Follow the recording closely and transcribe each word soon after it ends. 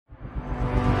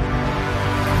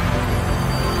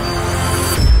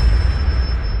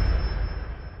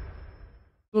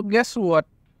So guess what?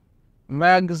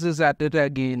 Mags is at it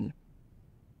again.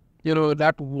 You know,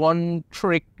 that one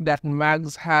trick that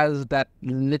Mags has, that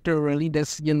literally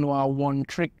this, a one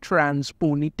trick trans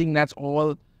pony thing, that's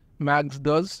all Mags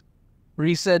does.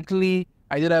 Recently,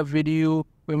 I did a video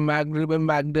when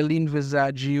Magdalene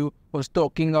Vissagio was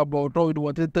talking about how it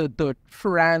wanted to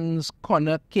trans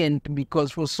Connor Kent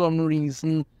because for some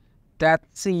reason that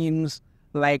seems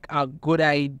like a good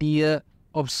idea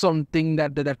of something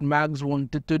that Mags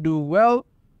wanted to do. Well,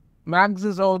 Mags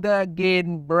is out there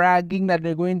again bragging that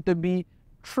they're going to be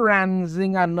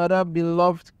transing another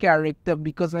beloved character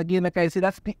because, again, like I said,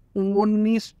 that's the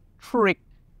only trick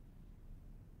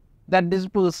that this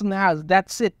person has.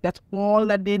 That's it. That's all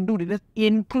that they do. They just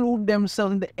include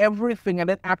themselves into everything and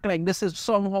then act like this is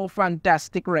somehow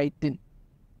fantastic writing.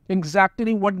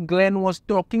 Exactly what Glenn was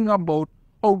talking about.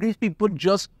 How these people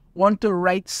just want to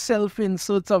write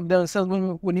self-inserts of themselves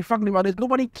when you fact about it,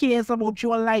 nobody cares about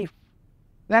your life.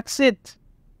 That's it.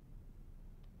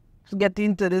 Let's get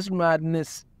into this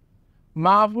madness.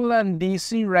 Marvel and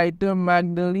DC writer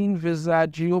Magdalene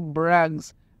Vissagio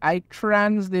brags, I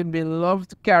trans the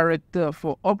beloved character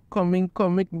for upcoming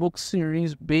comic book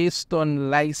series based on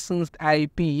licensed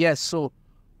IP. Yes, so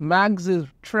Mags is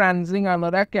transing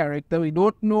another character. We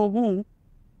don't know who,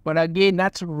 but again,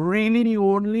 that's really the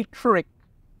only trick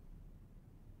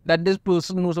that this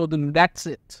person knows how to do. That's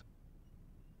it.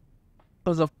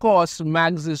 Because of course,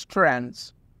 Mags is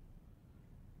trans.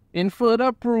 In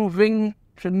further proving,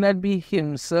 shouldn't that be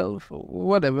himself or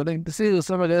whatever, like the series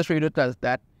some illustrator does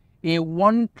that, a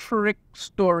one-trick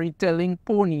storytelling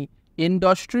pony,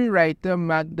 industry writer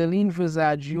Magdalene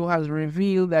Vissagio has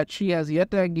revealed that she has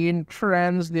yet again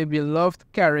trans the beloved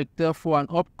character for an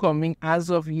upcoming,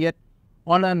 as of yet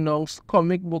unannounced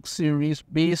comic book series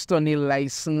based on a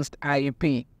licensed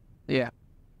IP. Yeah.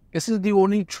 This is the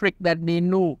only trick that they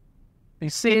know. The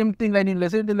same thing like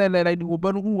the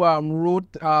woman who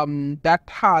wrote that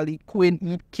Harley Quinn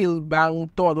Eat Kill Bang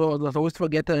thought, I always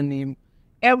forget her name.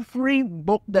 Every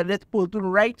book that this person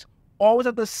writes always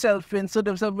have to self-insert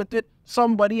themselves with it.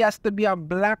 Somebody has to be a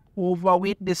black,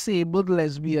 overweight, disabled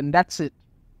lesbian. That's it.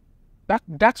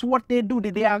 That's what they do.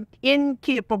 They are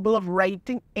incapable of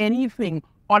writing anything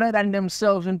other than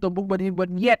themselves into a book, but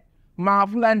yet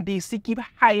Marvel and DC keep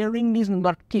hiring these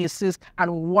nutcases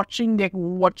and watching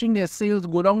their sales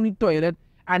go down the toilet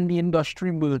and the industry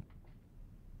burn.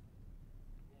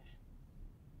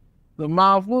 The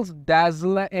Marvel's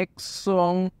Dazzler X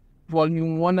Song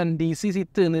Volume 1 and DC's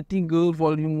Eternity Girl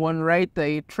Volume 1 writer,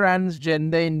 a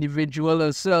transgender individual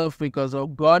herself, because oh,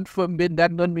 God forbid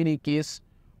that not be the case,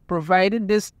 provided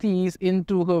this tease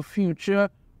into her future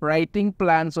writing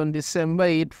plans on December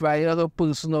 8th via her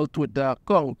personal Twitter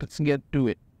account. Let's get to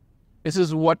it. This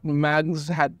is what Mags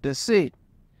had to say.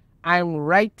 I'm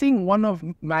writing one of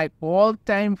my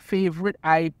all-time favorite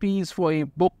IPs for a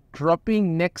book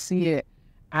dropping next year.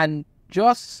 And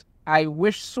just, I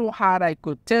wish so hard I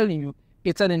could tell you,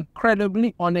 it's an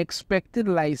incredibly unexpected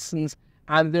license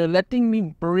and they're letting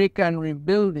me break and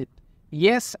rebuild it.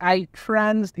 Yes, I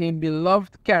transed a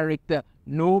beloved character.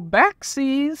 No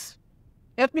backsies.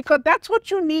 It's because that's what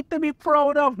you need to be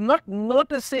proud of. Not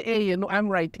to say, hey, I'm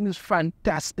writing this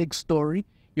fantastic story.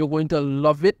 You're going to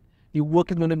love it. The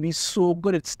work is going to be so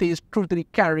good. It stays true to the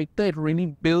character. It really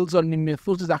builds on the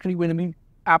mythos. It's actually going to be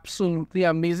absolutely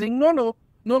amazing. No.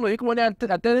 You come on there and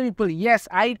tell people, yes,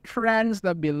 I trans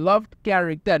the beloved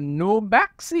character. No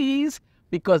backsies.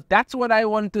 Because that's what I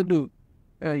want to do.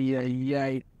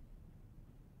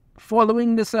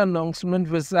 Following this announcement,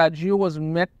 Vissagio was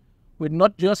met with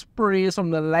not just praise from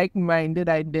the like-minded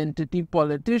identity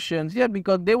politicians,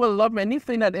 because they will love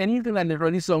anything that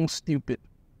really sounds stupid.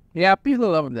 Yeah,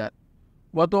 people love that.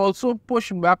 But also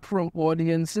pushback from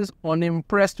audiences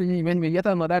unimpressed with even yet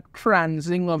another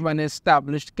transing of an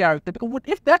established character. Because what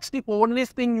if that's the only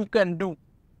thing you can do?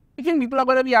 You think people are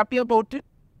going to be happy about it?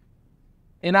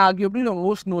 And arguably the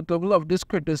most notable of this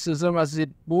criticism, as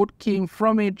it both came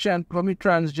from a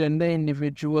transgender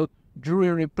individual, drew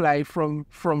a reply from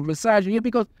Vissagio,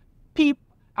 because people,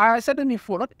 I said it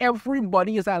before, not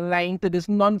everybody is aligned to this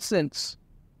nonsense.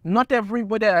 Not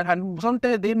everybody, and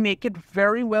sometimes they make it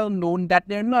very well known that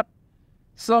they're not.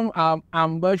 Some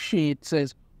Amber Shade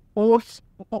says,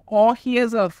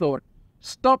 here's a thought.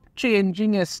 Stop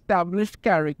changing established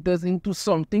characters into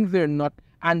something they're not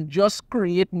and just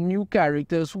create new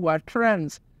characters who are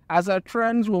trans. As a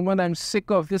trans woman, I'm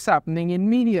sick of this happening in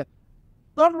media.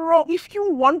 Not wrong. If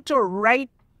you want to write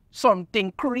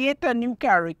something, create a new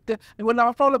character,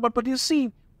 but you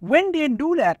see, when they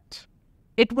do that,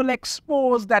 it will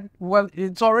expose that, well,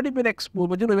 it's already been exposed,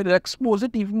 but it will expose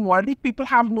it even more. These people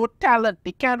have no talent.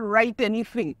 They can't write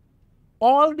anything.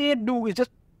 All they do is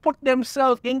just put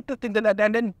themselves into things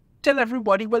and then tell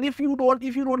everybody, well, if you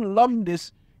don't love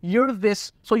this, you're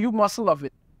this, so you must love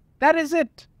it. That is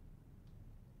it.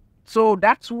 So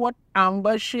that's what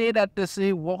Amber Shade had to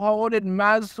say. How did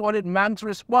Mags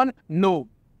respond? No.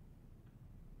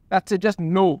 That's it, just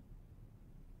no.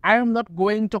 I am not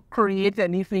going to create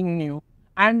anything new.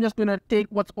 I'm just going to take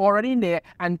what's already there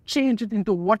and change it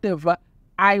into whatever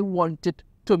I want it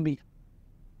to be.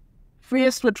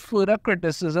 Faced with further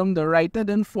criticism, the writer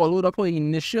then followed up her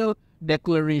initial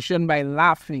declaration by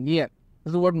laughing. Yeah,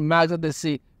 this is what Mags had to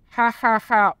say. Ha ha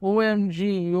ha,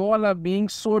 OMG, you all are being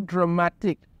so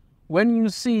dramatic. When you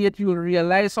see it, you'll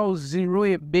realize how zero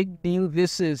a big deal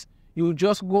this is. You'll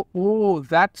just go, oh,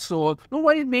 that's all.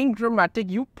 Nobody's being dramatic.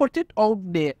 You put it out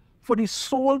there for the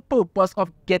sole purpose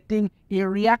of getting a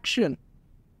reaction.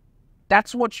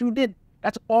 That's what you did.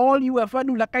 That's all you ever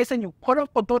do. Like I said, you put up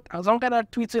some kind of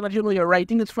tweet saying that, you know, you're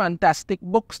writing these fantastic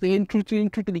books, staying true to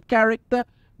the character,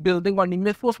 building on the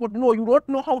mythos. But no, you don't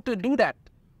know how to do that.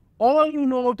 All you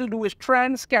know how to do is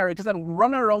trans characters and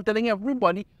run around telling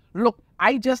everybody, look,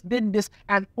 I just did this,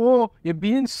 and oh, you're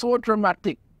being so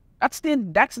dramatic. That's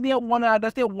their one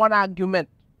argument.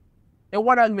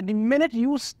 The minute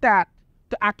you start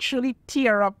to actually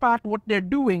tear apart what they're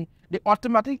doing, they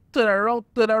automatically turn around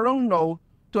now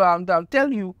to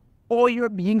tell you, oh, you're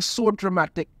being so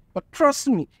dramatic. But trust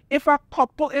me, if a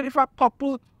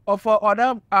couple of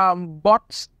other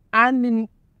bots and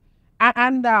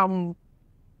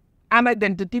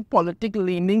identity politic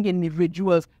leaning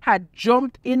individuals had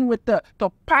jumped in with to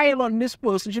pile on this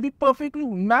person, should be perfectly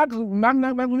Mags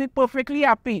will be perfectly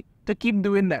happy to keep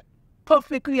doing that.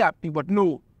 Perfectly happy, but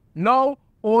no. Now,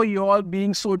 oh, you're all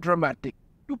being so dramatic.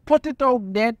 You put it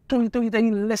out there to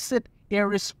elicit a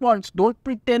response. Don't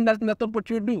pretend that's not what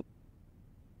you do.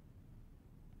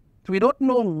 So we don't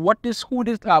know who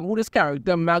this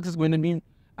character Mags is going to be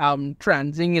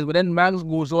transing is, but then Mags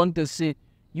goes on to say,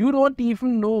 you don't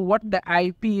even know what the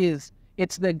IP is.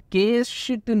 It's the gayest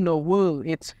shit in the world.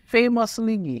 It's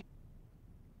famously gay.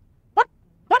 What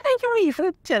are you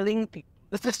even telling people?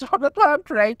 This is what I'm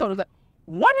trying to understand.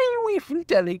 What are you even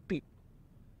telling people?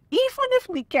 Even if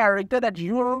the character that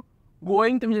you're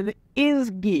going to be is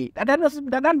gay, that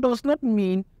does not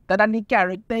mean that any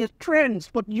character is trans,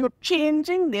 but you're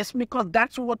changing this because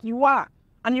that's what you are.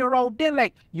 And you're out there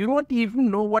like, you don't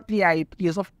even know what the IP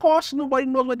is. Of course, nobody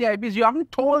knows what the IP is. You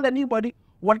haven't told anybody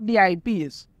what the IP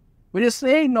is. We're just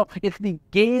saying, no, it's the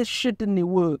gayest shit in the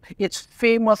world. It's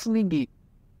famously gay.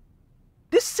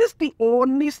 This is the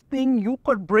only thing you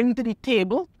could bring to the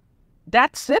table.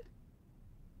 That's it.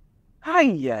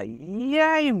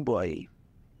 Ay, boy.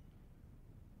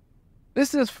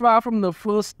 This is far from the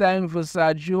first time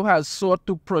Vissagio has sought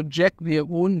to project their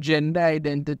own gender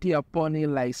identity upon a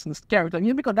licensed character.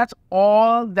 Yeah, because that's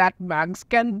all that Mags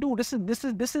can do. This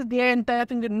is their entire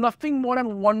thing. They're nothing more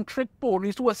than one-trick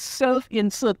ponies who are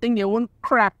self-inserting their own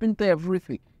crap into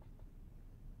everything.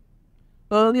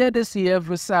 Earlier this year,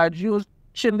 Vissagio's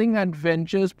Chilling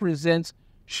Adventures presents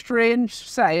Strange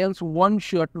Science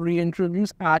one-shot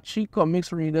reintroduced Archie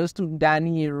comics readers to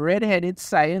Danny, a red-headed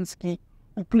science geek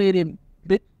who played a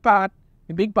big part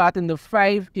in the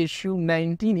 5-issue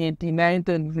 1989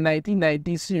 to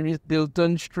 1990 series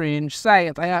Dilton Strange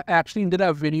Science. I actually did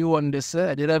a video on this.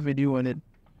 I did a video on it.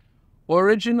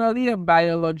 Originally a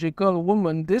biological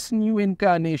woman, this new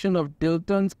incarnation of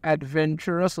Dilton's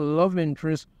adventurous love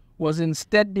interest was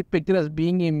instead depicted as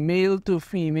being a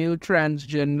male-to-female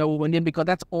transgender woman, because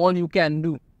that's all you can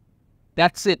do.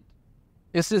 That's it.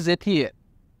 This is it here.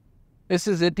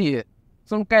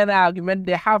 Some kind of argument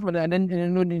they have, and then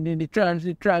the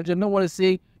transgender want to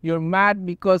say, you're mad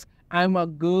because I'm a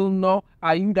girl now.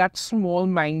 Are you that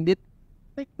small-minded?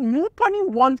 Like, nobody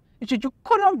wants. You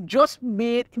could have just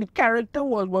made the character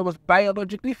was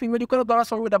biologically female. You could have done a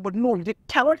story with that, but no, they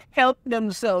cannot help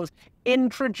themselves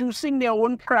introducing their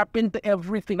own crap into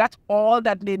everything. That's all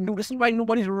that they do. This is why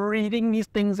nobody's reading these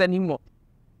things anymore.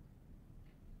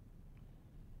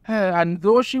 And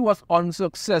though she was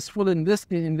unsuccessful in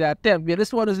the attempt,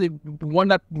 this one is the one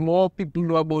that more people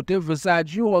know about it.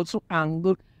 Vissagio also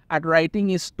angled at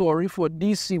writing a story for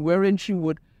DC wherein she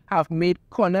would have made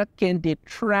Connor Kent a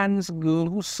trans girl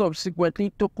who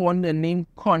subsequently took on the name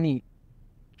Connie.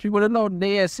 She would have known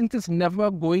there, since it's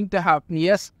never going to happen.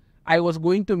 Yes, I was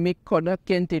going to make Connor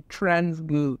Kent a trans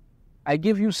girl. I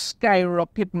give you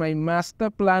skyrocket my master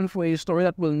plan for a story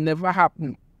that will never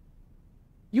happen.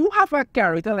 You have a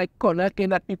character like Connor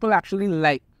Kent that people actually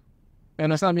like. You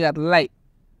understand me? That like.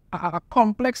 a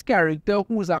complex character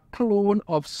who is a clone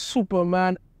of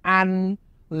Superman and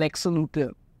Lex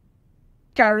Luthor.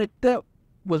 Character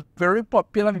was very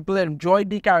popular. People enjoyed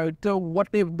the character. What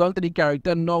they've done to the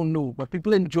character, no. But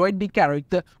people enjoyed the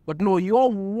character. But no,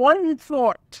 your one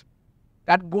thought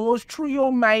that goes through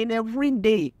your mind every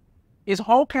day is,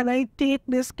 how can I take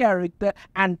this character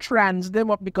and trans them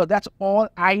up, because that's all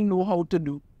I know how to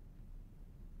do.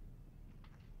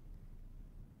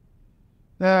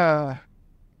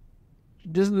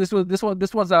 This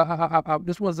was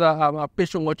a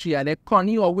picture what she had.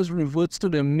 Connie always reverts to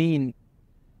the mean.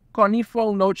 Connie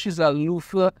found out she's a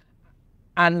Luthor,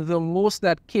 and the most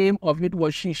that came of it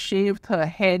was she shaved her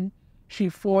head. She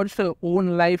forged her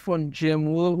own life on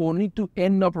Gemworld, only to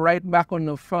end up right back on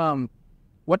the farm.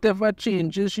 Whatever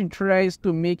changes she tries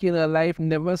to make in her life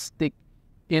never stick.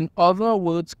 In other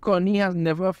words, Connie has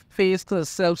never faced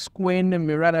herself square in the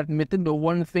mirror and admitted the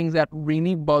one thing that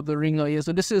really bothering her here.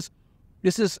 So this is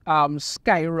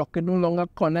Skyrocket, no longer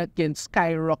Connor Kent.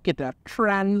 Skyrocket, a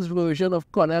trans version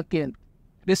of Connor Kent.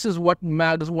 This is what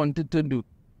Mags wanted to do.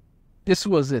 This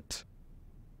was it.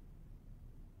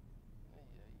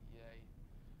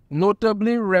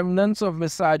 Notably, remnants of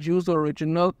Vissagio's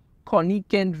original Connie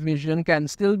Kent vision can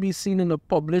still be seen in a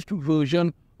published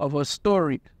version of her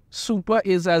story. Super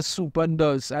is as Super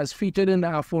does, as featured in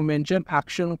the aforementioned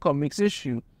Action Comics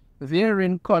issue.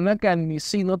 Therein, Connor can be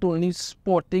seen not only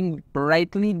sporting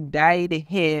brightly dyed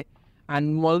hair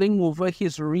and mulling over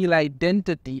his real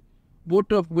identity,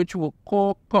 both of which were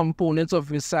core components of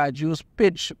Vissagio's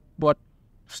pitch, but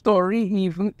story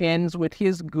even ends with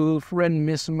his girlfriend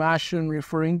Miss Martian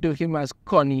referring to him as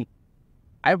Connie.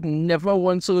 I've never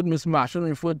once heard Miss Martian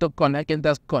refer to Connor Kent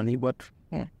as Connie, but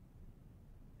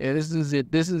yeah, this is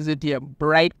it. This is it here.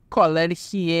 Bright colored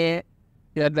hair.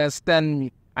 You understand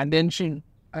me? And then she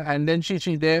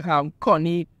there,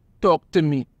 Connie, talk to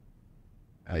me.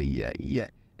 Yeah.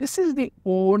 This is the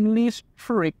only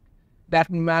trick that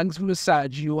Mags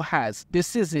Vissagio has.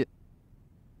 This is it.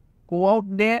 Go out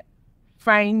there,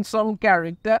 find some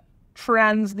character,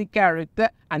 trans the character,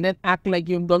 and then act like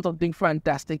you've done something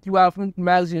fantastic. You haven't,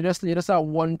 Mags, you're just a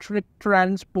one-trick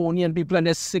trans pony, and people are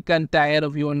just sick and tired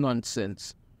of your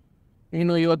nonsense. You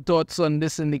know your thoughts on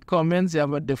this in the comments. You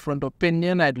have a different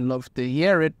opinion, I'd love to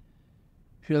hear it.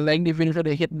 If you like the video,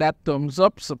 hit that thumbs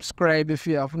up, subscribe if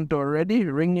you haven't already,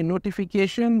 ring the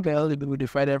notification bell to be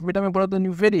notified every time I put out a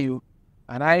new video.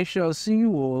 And I shall see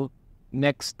you all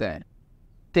next time.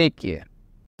 Take care.